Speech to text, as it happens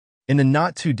In the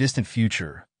not-too-distant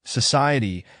future,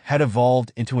 society had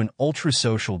evolved into an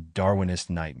ultra-social Darwinist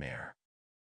nightmare.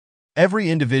 Every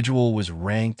individual was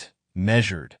ranked,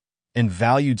 measured, and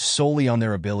valued solely on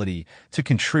their ability to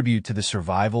contribute to the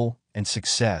survival and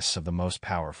success of the most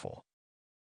powerful.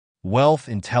 Wealth,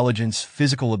 intelligence,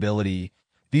 physical ability,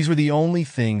 these were the only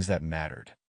things that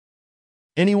mattered.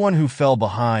 Anyone who fell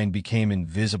behind became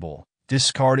invisible,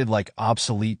 discarded like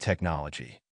obsolete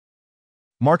technology.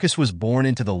 Marcus was born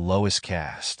into the lowest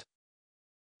caste.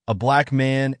 A black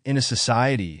man in a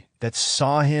society that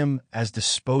saw him as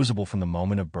disposable from the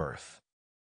moment of birth.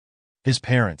 His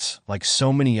parents, like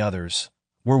so many others,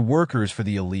 were workers for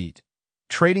the elite,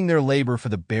 trading their labor for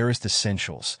the barest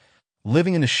essentials,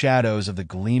 living in the shadows of the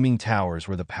gleaming towers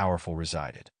where the powerful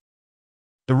resided.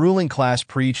 The ruling class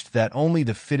preached that only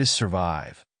the fittest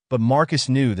survive, but Marcus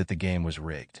knew that the game was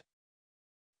rigged.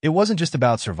 It wasn't just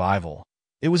about survival,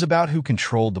 it was about who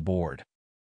controlled the board.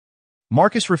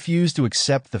 Marcus refused to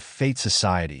accept the fate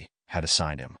society had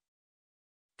assigned him.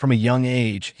 From a young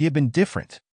age, he had been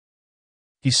different.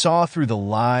 He saw through the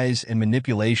lies and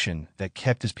manipulation that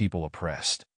kept his people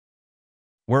oppressed.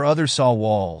 Where others saw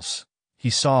walls, he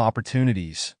saw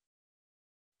opportunities.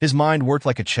 His mind worked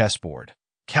like a chessboard,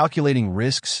 calculating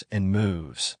risks and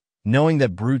moves, knowing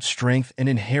that brute strength and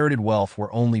inherited wealth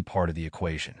were only part of the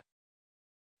equation.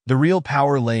 The real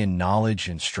power lay in knowledge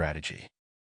and strategy.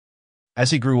 As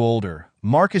he grew older,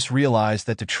 Marcus realized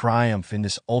that to triumph in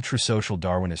this ultra-social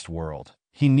Darwinist world,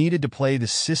 he needed to play the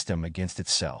system against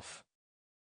itself.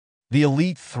 The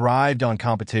elite thrived on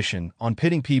competition, on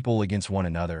pitting people against one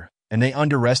another, and they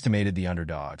underestimated the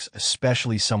underdogs,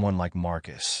 especially someone like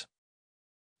Marcus.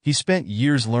 He spent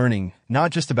years learning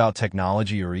not just about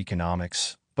technology or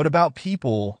economics, but about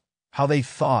people, how they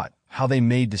thought, how they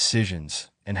made decisions,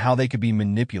 and how they could be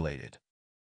manipulated.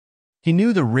 He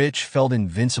knew the rich felt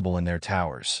invincible in their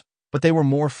towers, but they were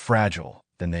more fragile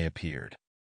than they appeared.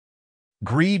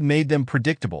 Greed made them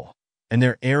predictable, and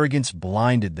their arrogance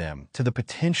blinded them to the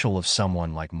potential of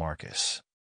someone like Marcus.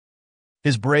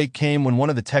 His break came when one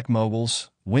of the tech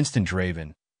moguls, Winston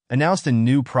Draven, announced a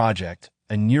new project,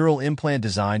 a neural implant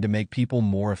designed to make people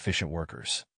more efficient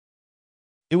workers.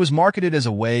 It was marketed as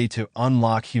a way to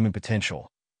unlock human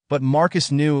potential, but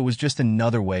Marcus knew it was just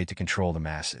another way to control the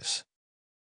masses.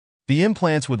 The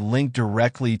implants would link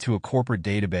directly to a corporate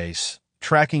database,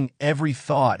 tracking every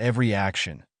thought, every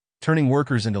action, turning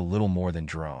workers into little more than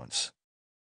drones.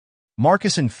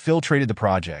 Marcus infiltrated the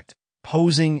project,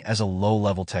 posing as a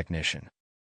low-level technician.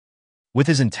 With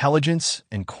his intelligence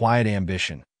and quiet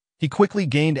ambition, he quickly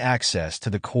gained access to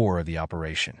the core of the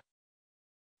operation.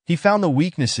 He found the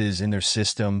weaknesses in their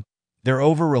system, their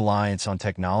over-reliance on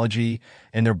technology,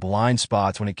 and their blind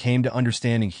spots when it came to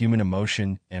understanding human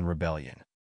emotion and rebellion.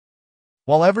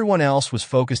 While everyone else was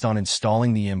focused on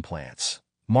installing the implants,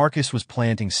 Marcus was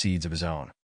planting seeds of his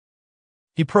own.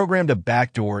 He programmed a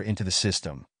backdoor into the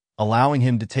system, allowing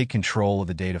him to take control of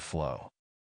the data flow.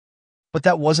 But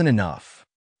that wasn't enough.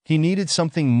 He needed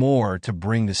something more to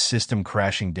bring the system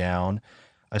crashing down,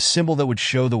 a symbol that would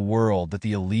show the world that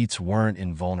the elites weren't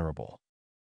invulnerable.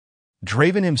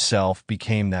 Draven himself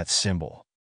became that symbol.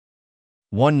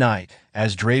 One night,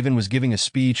 as Draven was giving a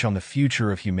speech on the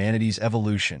future of humanity's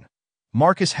evolution,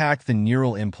 Marcus hacked the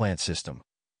neural implant system,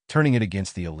 turning it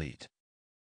against the elite.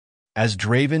 As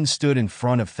Draven stood in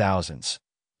front of thousands,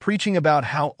 preaching about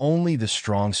how only the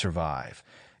strong survive,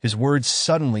 his words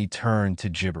suddenly turned to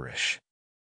gibberish.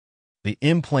 The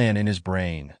implant in his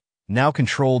brain, now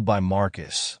controlled by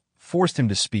Marcus, forced him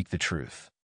to speak the truth.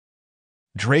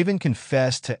 Draven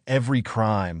confessed to every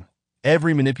crime,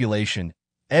 every manipulation,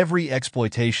 every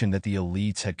exploitation that the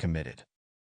elites had committed.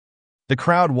 The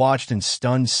crowd watched in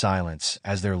stunned silence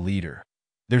as their leader,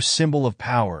 their symbol of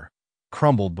power,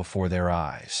 crumbled before their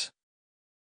eyes.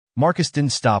 Marcus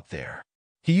didn't stop there.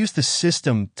 He used the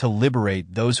system to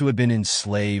liberate those who had been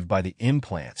enslaved by the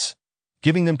implants,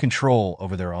 giving them control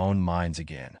over their own minds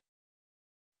again.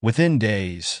 Within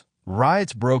days,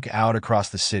 riots broke out across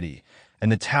the city,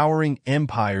 and the towering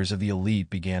empires of the elite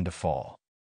began to fall.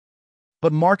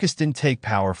 But Marcus didn't take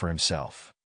power for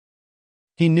himself.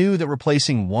 He knew that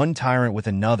replacing one tyrant with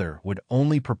another would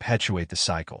only perpetuate the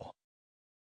cycle.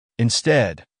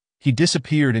 Instead, he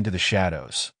disappeared into the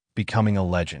shadows, becoming a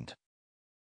legend.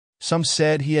 Some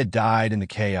said he had died in the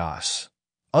chaos.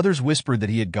 Others whispered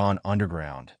that he had gone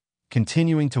underground,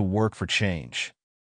 continuing to work for change.